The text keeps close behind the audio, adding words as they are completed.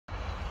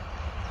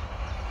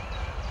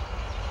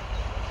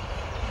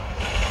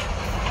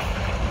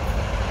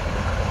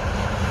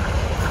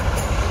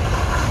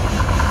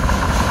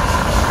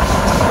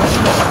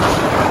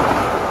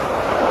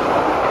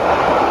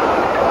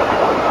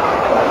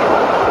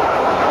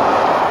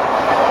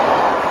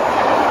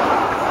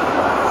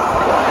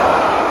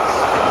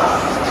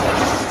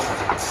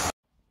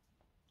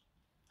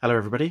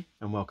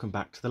welcome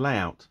back to the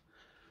layout.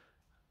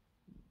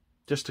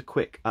 Just a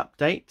quick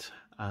update.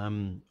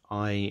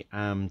 I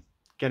am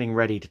getting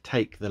ready to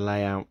take the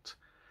layout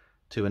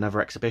to another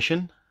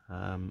exhibition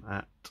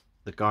at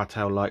the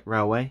Gartell Light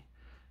Railway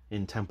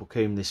in Temple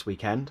Combe this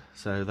weekend,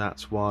 so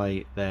that's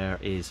why there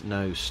is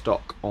no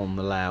stock on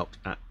the layout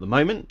at the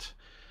moment.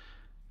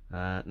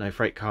 No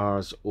freight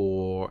cars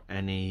or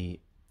any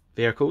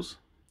vehicles.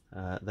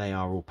 They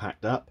are all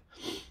packed up.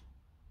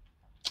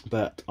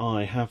 But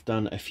I have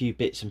done a few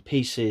bits and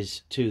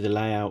pieces to the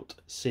layout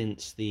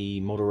since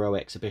the Model Railway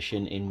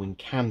Exhibition in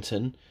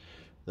Wincanton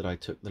that I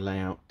took the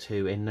layout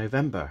to in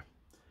November.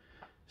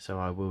 So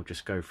I will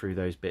just go through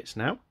those bits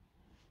now.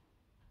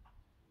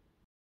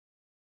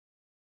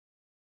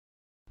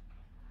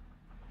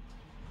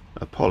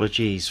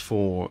 Apologies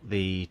for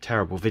the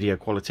terrible video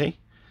quality,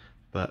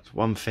 but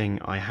one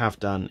thing I have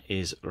done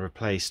is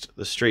replaced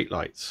the street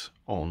lights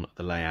on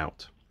the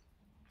layout.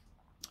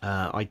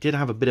 I did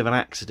have a bit of an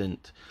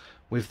accident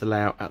with the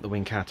layout at the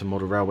Wincanton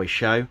Model Railway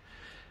show,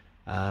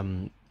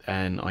 and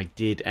I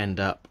did end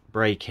up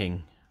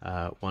breaking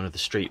one of the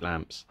street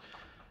lamps.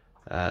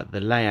 The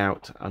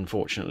layout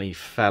unfortunately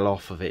fell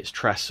off of its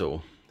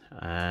trestle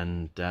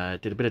and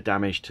did a bit of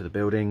damage to the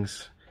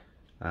buildings,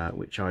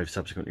 which I've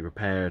subsequently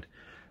repaired,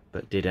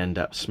 but did end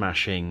up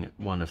smashing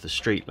one of the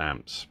street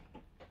lamps.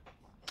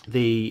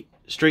 The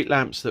street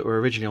lamps that were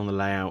originally on the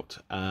layout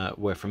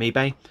were from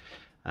eBay,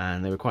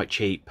 and they were quite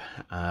cheap.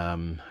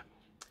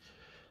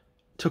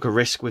 Took a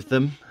risk with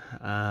them.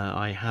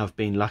 I have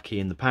been lucky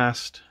in the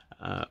past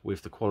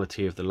with the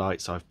quality of the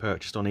lights I've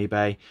purchased on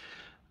eBay.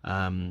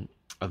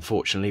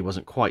 Unfortunately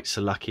wasn't quite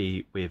so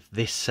lucky with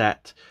this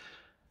set.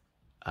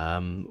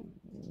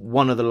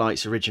 One of the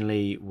lights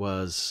originally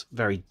was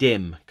very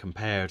dim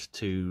compared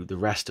to the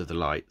rest of the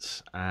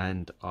lights,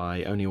 and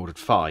I only ordered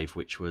 5,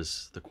 which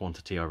was the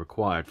quantity I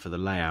required for the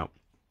layout,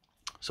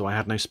 so I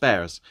had no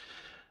spares.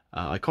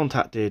 I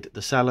contacted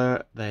the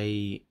seller.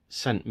 They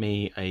sent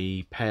me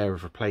a pair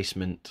of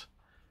replacement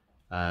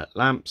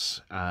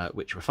lamps,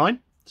 which were fine,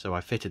 so I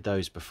fitted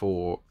those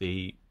before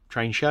the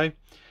train show.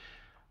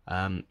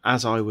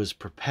 As I was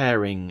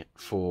preparing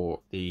for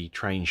the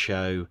train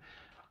show,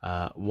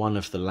 one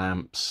of the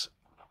lamps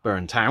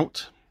burnt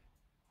out,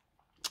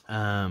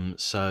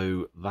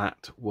 so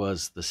that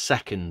was the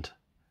second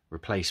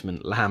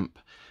replacement lamp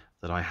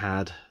that I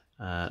had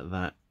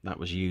that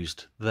was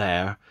used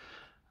there.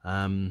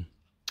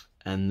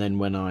 And then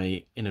when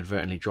I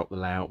inadvertently dropped the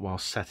layout while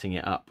setting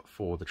it up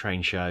for the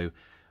train show,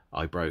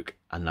 I broke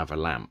another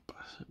lamp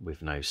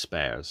with no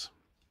spares.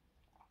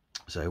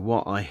 So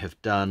what I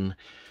have done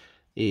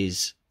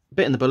is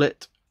bitten the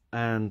bullet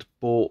and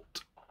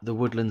bought the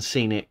Woodland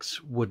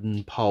Scenics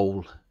wooden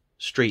pole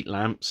street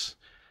lamps.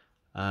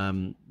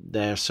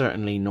 They're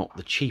certainly not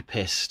the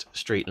cheapest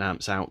street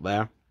lamps out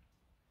there,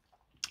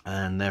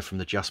 and they're from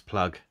the Just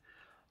Plug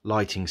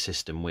lighting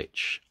system,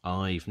 which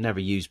I've never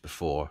used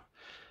before.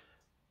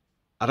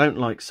 I don't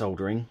like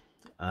soldering.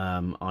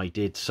 I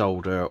did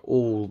solder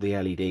all the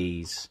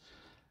LEDs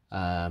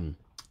on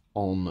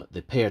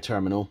the pier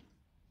terminal,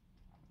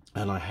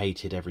 and I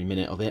hated every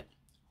minute of it.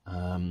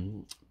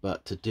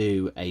 But to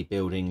do a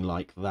building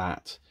like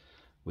that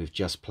with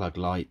Just Plug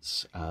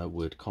lights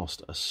would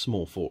cost a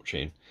small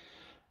fortune.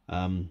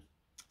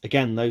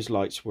 Again, those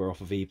lights were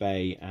off of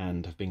eBay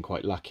and have been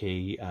quite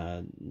lucky.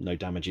 No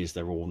damages.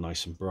 They're all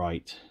nice and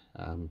bright.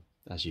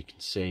 As you can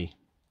see,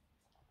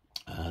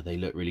 they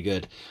look really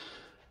good.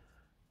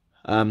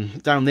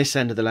 Down this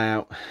end of the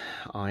layout,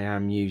 I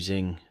am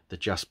using the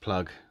Just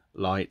Plug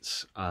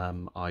lights.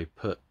 I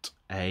put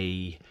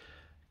a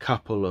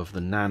couple of the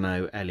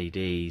nano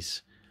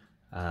LEDs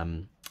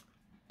on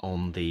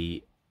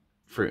the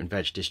fruit and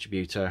veg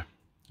distributor.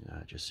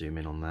 Just zoom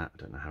in on that. I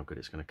don't know how good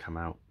it's going to come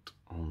out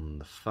on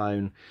the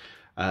phone.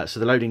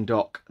 So the loading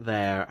dock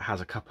there has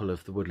a couple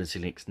of the Woodland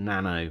Scenics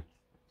nano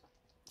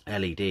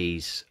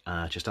LEDs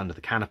just under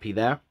the canopy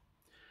there,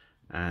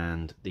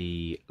 and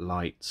the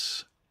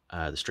lights,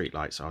 the street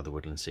lights, are the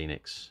Woodland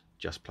Scenics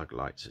Just Plug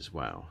lights as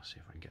well. See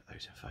if I can get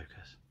those in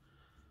focus.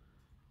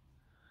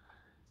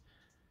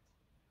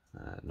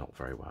 Not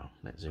very well.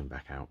 Let's zoom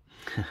back out.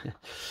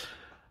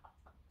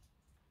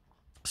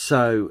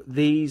 So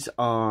these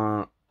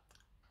are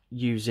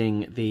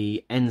using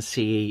the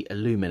NCE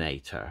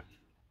Illuminator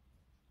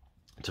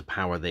to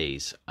power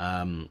these.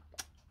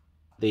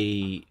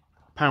 The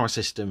power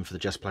system for the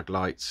Just Plug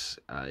lights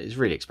is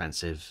really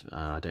expensive.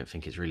 I don't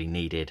think it's really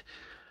needed.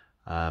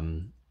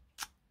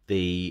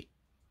 The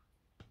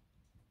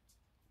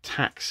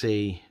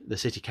city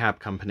cab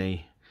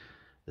company,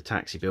 the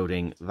taxi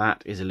building,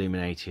 that is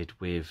illuminated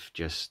with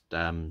just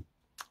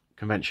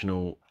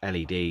conventional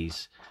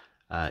LEDs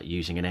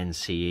using an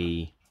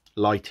NCE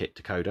Light It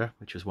decoder,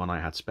 which was one I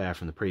had spare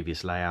from the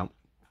previous layout.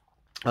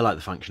 I like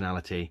the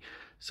functionality,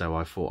 so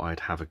I thought I'd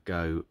have a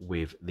go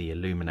with the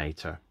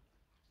Illuminator,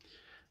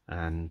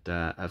 and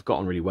I've got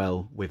on really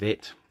well with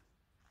it.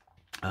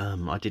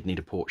 I did need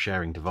a port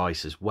sharing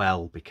device as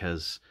well,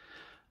 because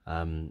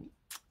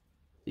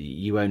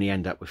you only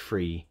end up with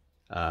 3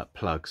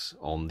 plugs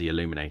on the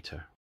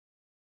Illuminator.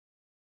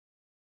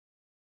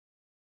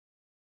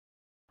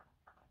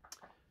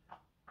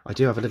 I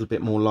do have a little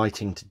bit more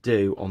lighting to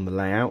do on the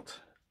layout.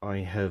 I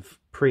have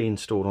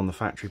pre-installed on the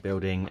factory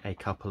building a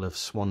couple of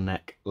swan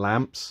neck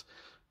lamps.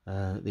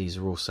 These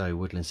are also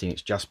Woodland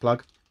Scenics Just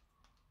Plug.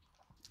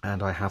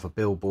 And I have a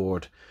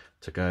billboard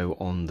to go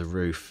on the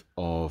roof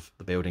of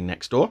the building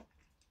next door.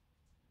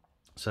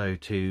 So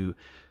to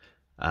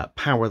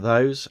power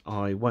those,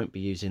 I won't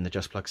be using the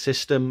Just Plug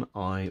system.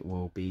 I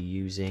will be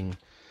using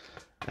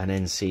an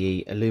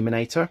NCE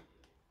Illuminator.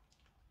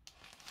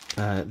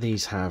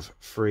 These have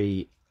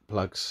free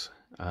plugs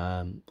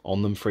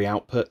on them, free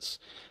outputs,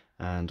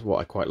 and what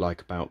I quite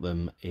like about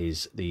them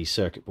is the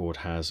circuit board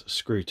has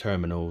screw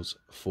terminals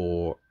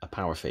for a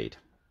power feed.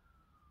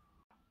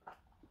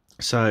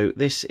 So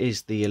this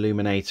is the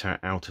Illuminator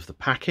out of the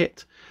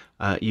packet.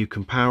 You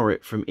can power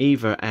it from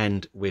either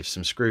end with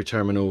some screw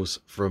terminals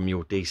from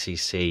your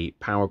DCC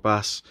power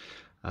bus.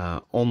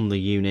 On the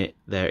unit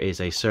there is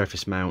a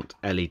surface mount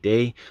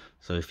LED,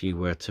 so if you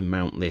were to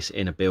mount this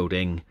in a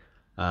building,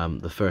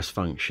 the first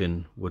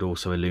function would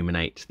also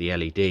illuminate the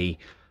LED,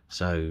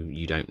 so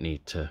you don't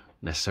need to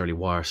necessarily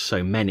wire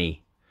so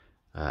many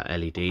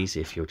LEDs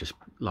if you're just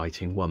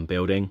lighting one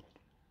building.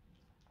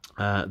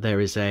 There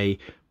is a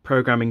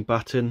programming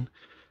button,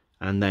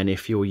 and then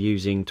if you're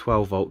using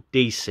 12 volt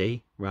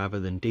DC rather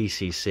than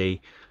DCC,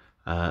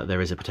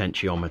 there is a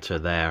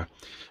potentiometer there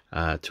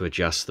to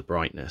adjust the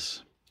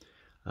brightness.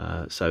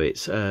 So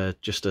it's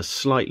just a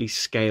slightly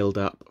scaled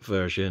up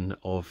version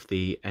of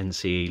the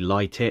NCE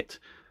Light It,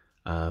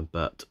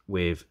 but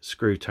with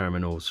screw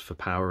terminals for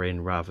power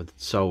in rather than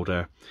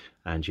solder,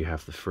 and you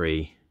have the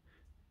free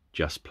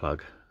Just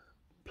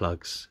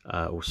plugs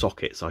or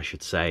sockets I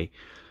should say,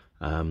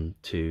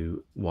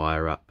 to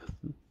wire up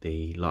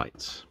the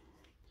lights.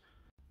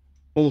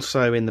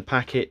 Also in the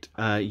packet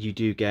you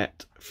do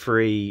get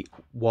free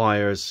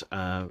wires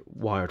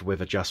wired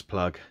with a Just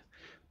plug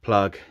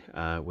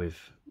with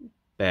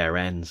bare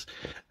ends.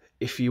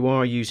 If you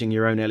are using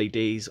your own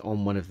LEDs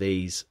on one of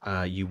these,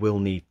 you will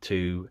need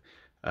to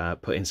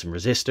put in some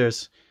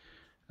resistors.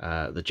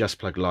 The Just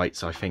Plug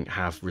lights I think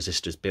have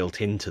resistors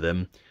built into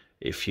them.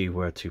 If you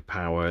were to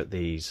power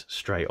these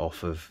straight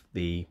off of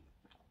the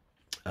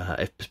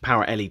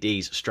power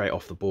LEDs straight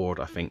off the board,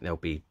 I think they'll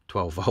be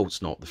 12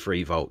 volts, not the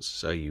 3 volts,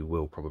 so you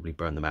will probably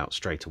burn them out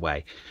straight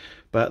away.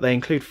 But they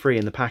include free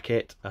in the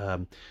packet.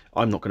 I'm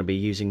not going to be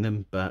using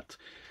them, but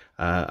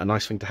a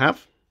nice thing to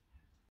have.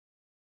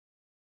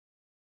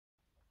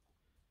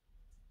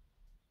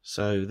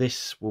 So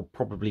this will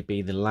probably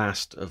be the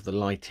last of the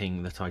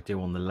lighting that I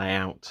do on the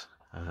layout,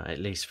 at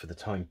least for the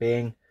time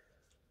being.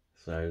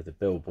 So the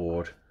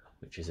billboard,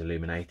 which is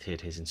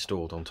illuminated, is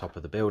installed on top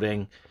of the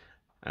building,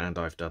 and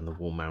I've done the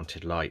wall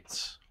mounted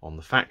lights on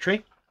the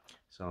factory.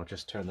 So I'll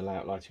just turn the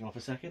layout lighting off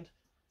a second.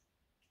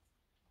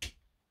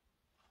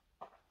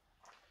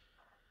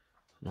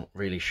 Not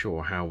really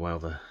sure how well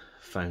the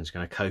phone's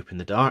going to cope in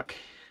the dark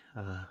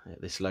at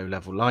this low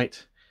level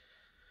light.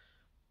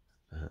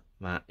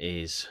 That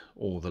is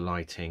all the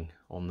lighting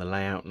on the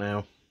layout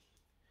now.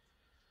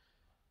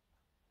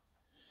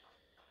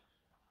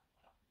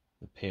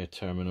 The pier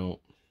terminal,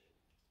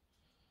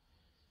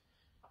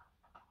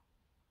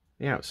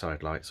 the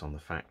outside lights on the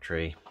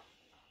factory,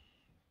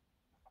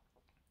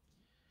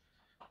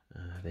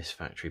 this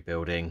factory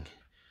building.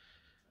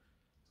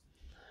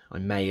 I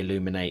may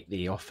illuminate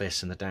the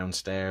office and the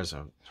downstairs.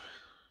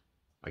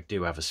 I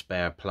do have a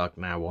spare plug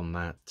now on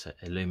that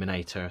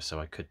illuminator, so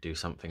I could do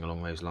something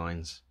along those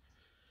lines.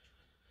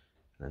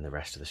 And then the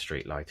rest of the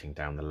street lighting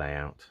down the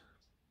layout.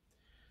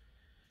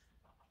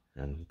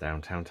 And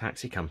downtown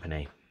taxi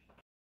company.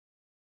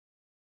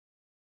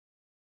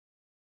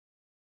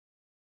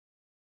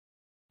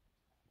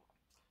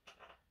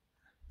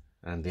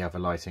 And the other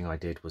lighting I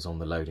did was on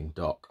the loading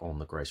dock on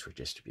the grocery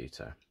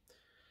distributor.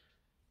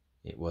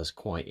 It was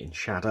quite in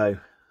shadow,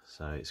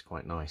 so it's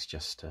quite nice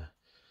just to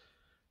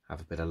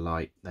have a bit of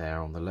light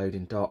there on the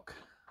loading dock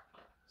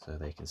so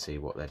they can see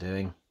what they're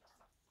doing.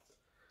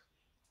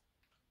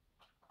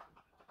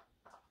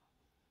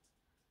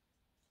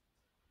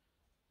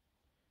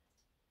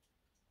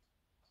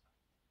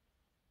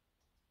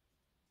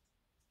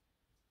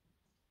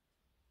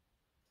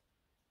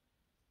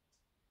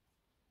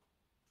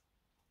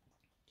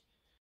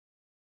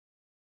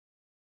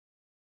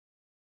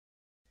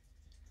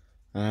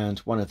 And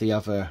one of the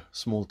other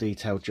small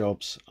detail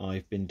jobs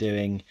I've been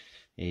doing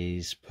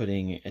is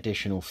putting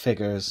additional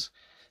figures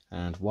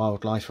and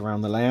wildlife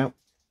around the layout.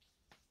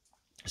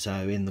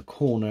 So in the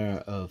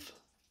corner of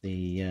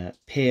the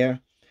pier,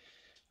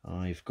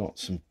 I've got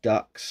some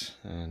ducks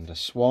and a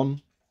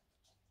swan.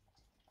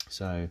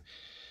 So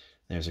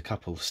there's a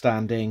couple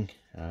standing,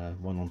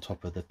 one on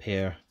top of the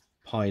pier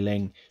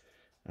piling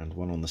and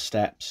one on the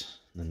steps.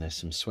 And then there's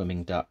some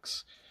swimming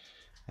ducks.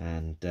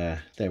 And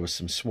there were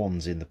some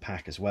swans in the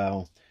pack as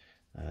well.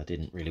 I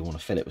didn't really want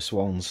to fill it with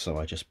swans, so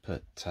I just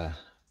put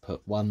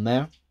one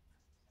there.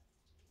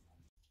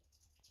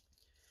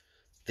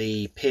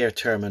 The pier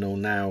terminal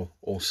now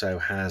also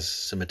has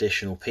some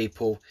additional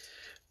people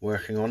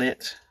working on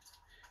it.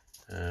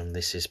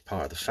 This is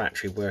part of the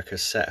factory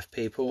workers set of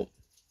people.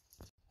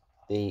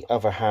 The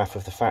other half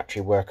of the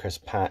factory workers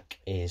pack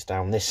is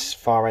down this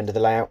far end of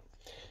the layout,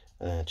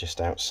 just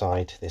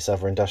outside this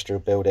other industrial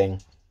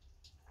building.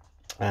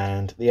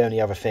 And the only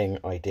other thing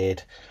I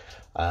did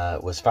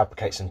was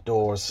fabricate some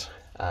doors.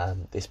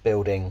 This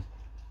building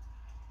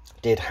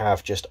did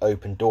have just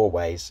open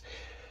doorways.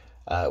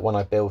 When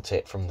I built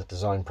it from the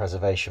Design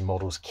Preservation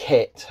Models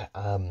kit,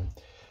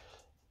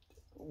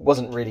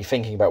 wasn't really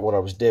thinking about what I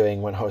was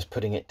doing when I was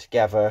putting it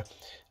together.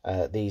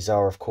 These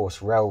are of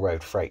course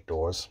railroad freight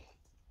doors,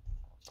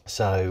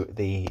 so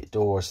the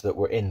doors that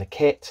were in the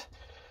kit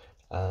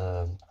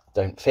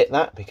don't fit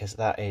that, because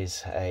that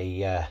is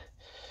a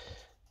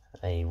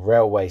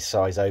railway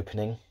size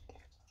opening.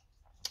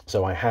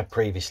 So I had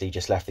previously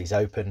just left these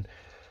open,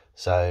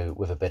 so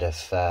with a bit of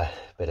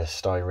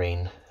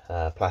styrene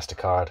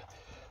plasticard,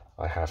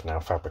 I have now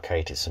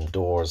fabricated some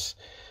doors.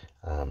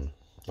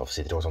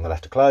 Obviously the doors on the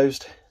left are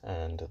closed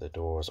and the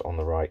doors on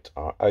the right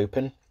are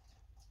open.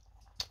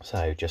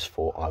 So just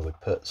thought I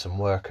would put some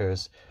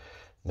workers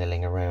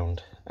milling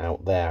around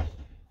out there.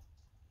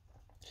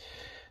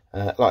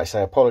 Like I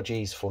say,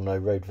 apologies for no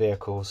road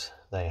vehicles.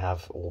 They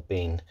have all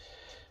been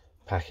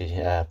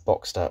packaged,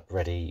 boxed up,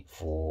 ready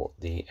for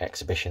the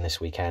exhibition this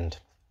weekend.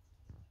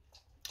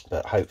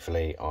 But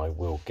hopefully I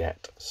will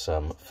get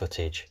some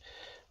footage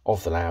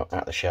of the layout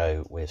at the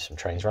show with some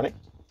trains running.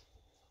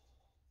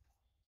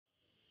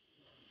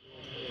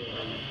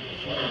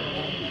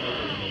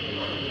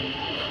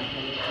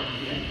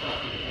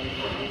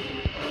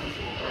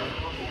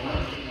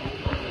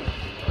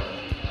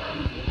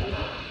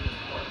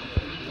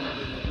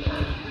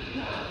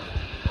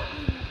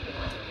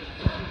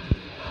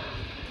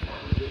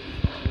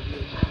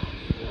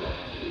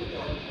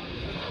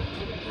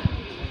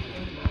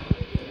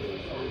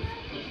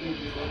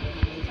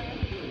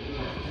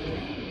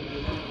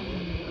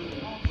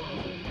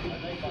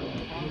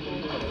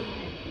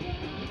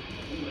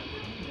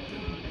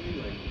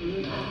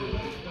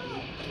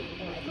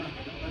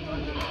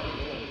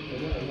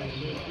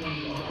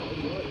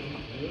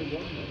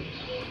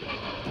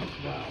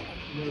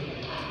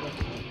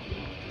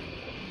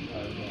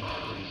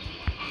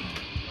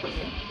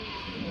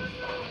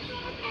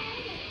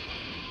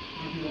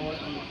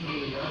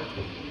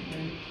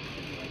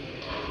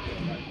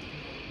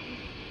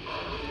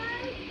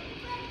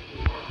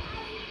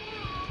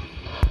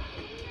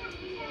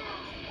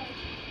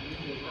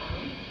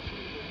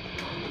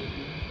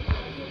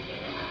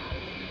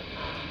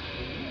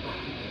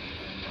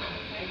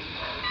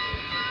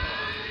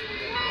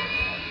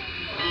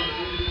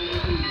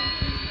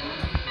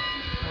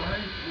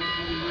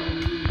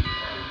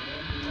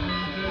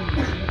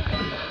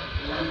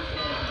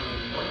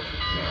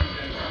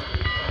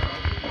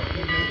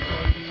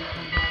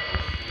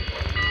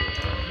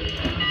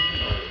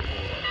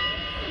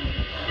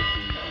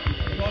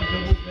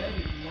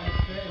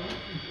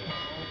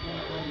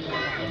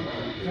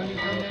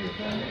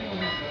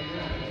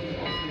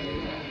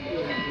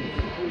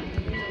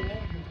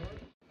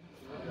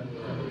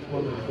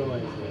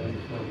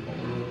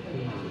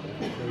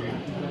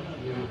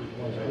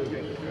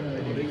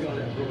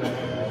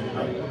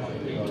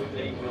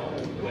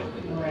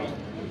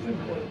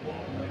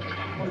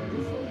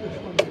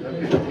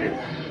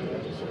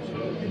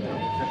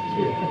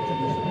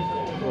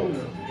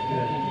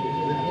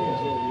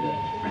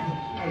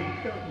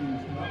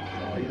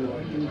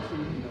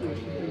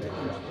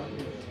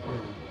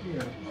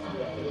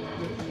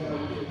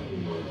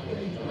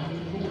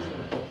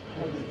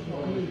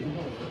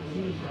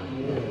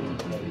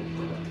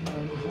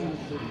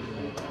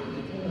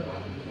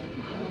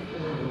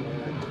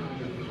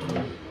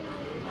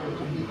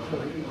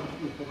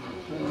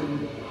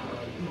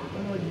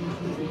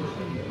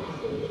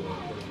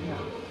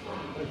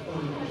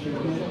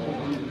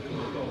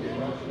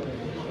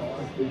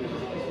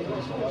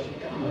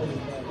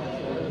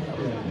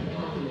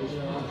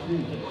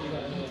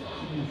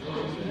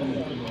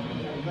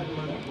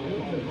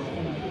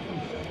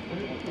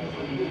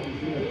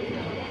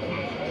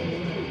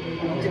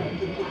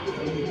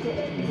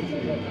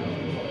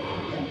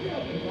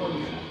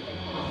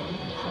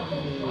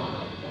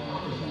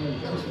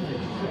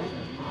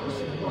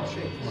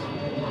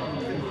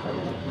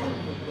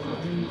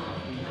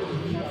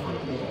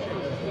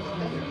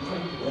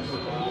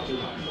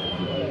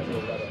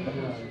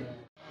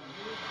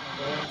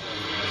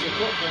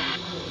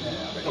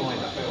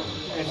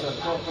 It's a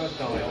proper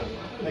diner.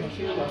 They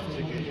queue up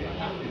to get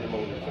in the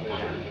morning for their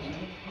breakfast.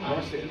 And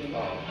I sit at the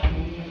bar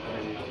and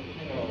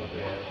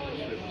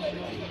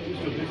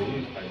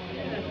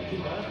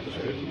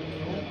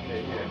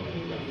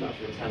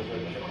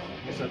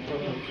it's a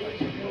proper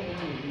place.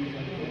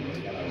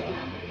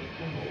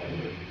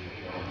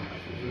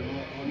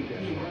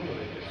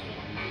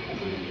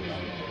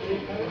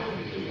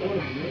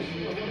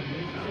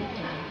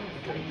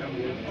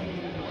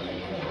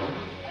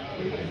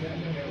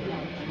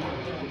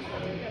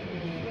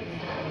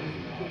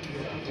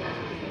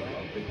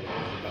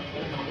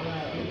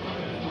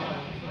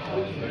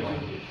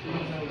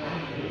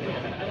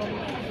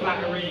 Flat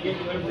battery get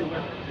you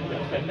everywhere.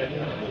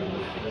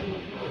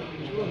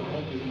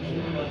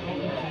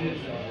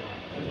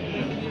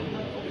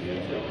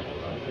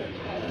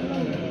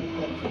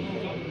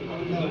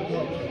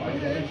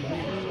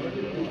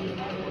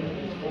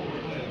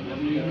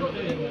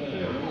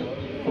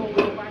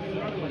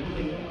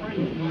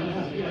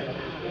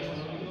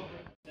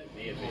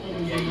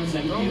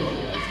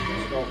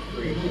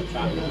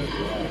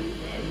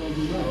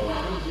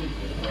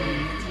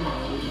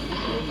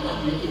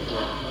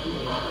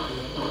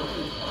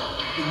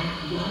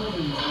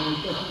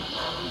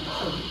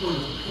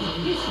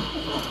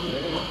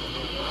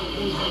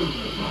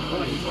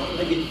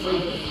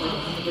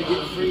 They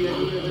get free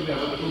everywhere they go.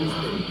 And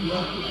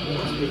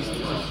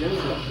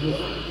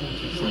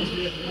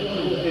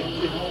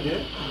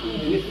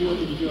if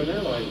you're an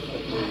ally of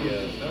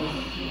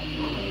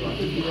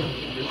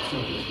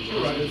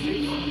the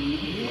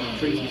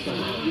trees and stuff.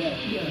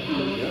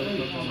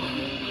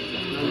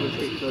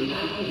 So if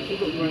you've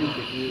got range,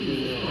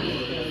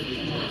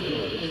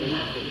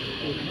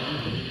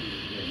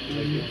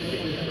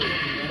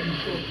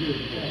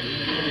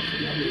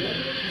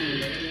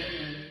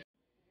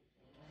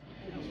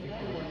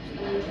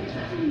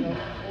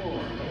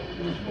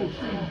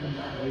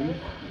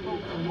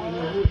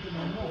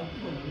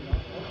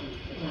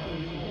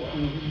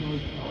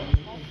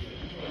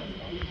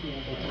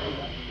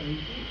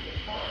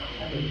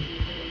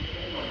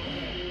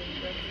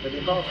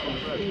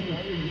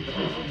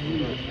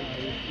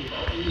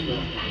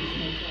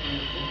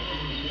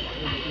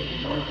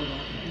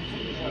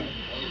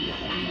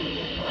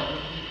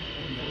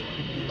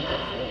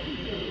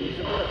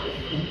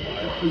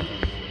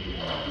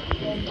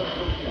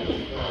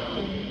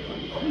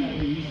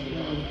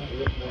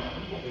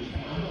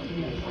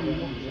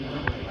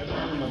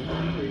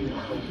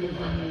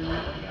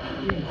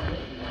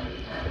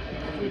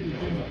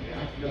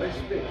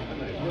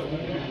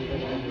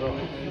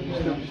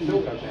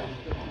 still goes out.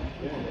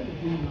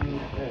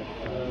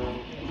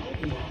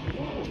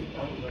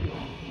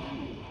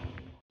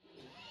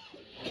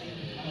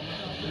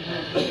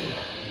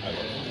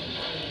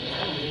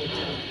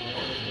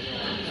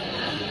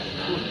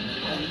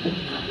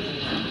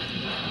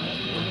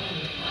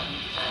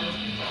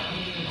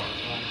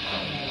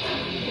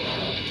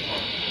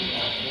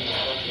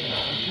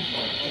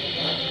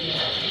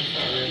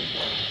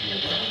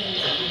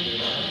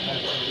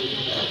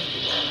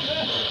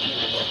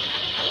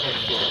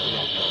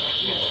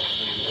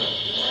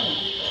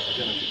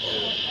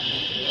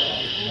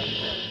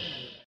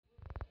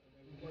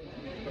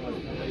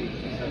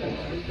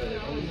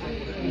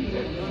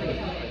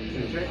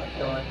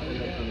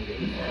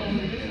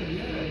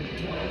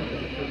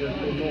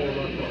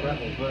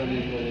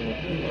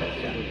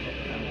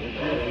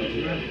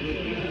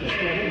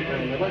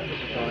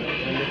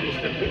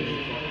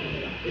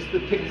 It's the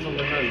picks on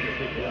the nose that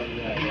pick it up.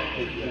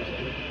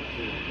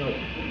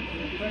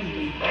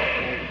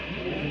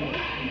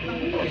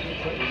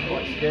 It's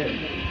quite scary.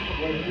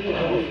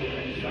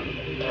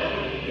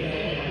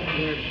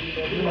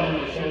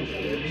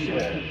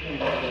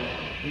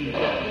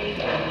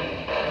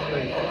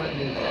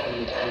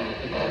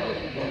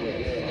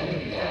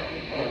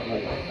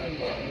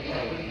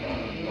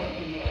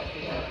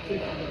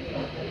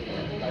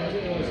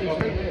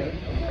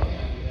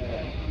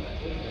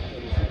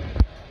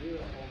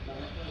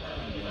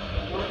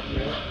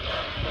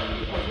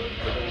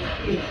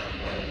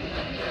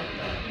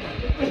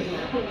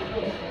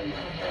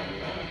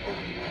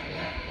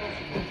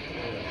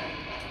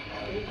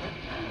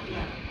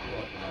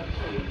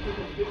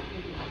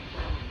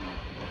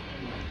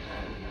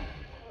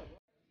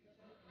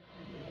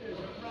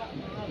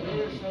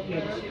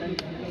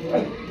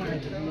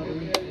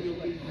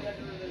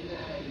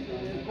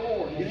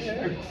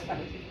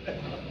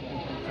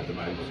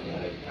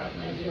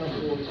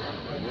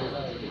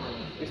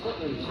 It's not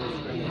really so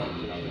strange.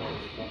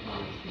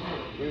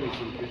 Really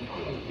some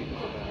difficult things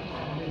about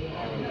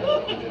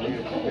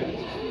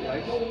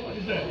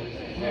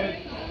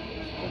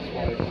that's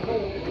why if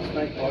it's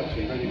snake bites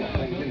you, you've only got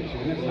 20 minutes,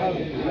 you'll never make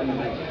it. You'll never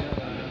make it.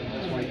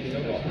 That's why you keep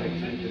those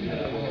snakes in.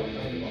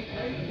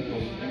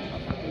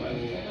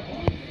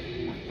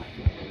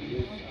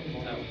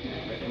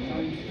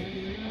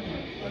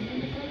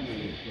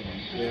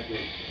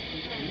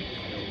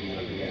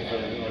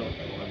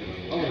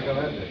 I want to go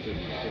out there to see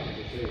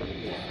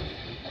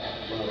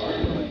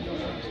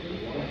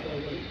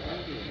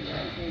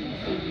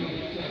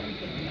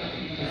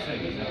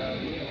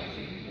it.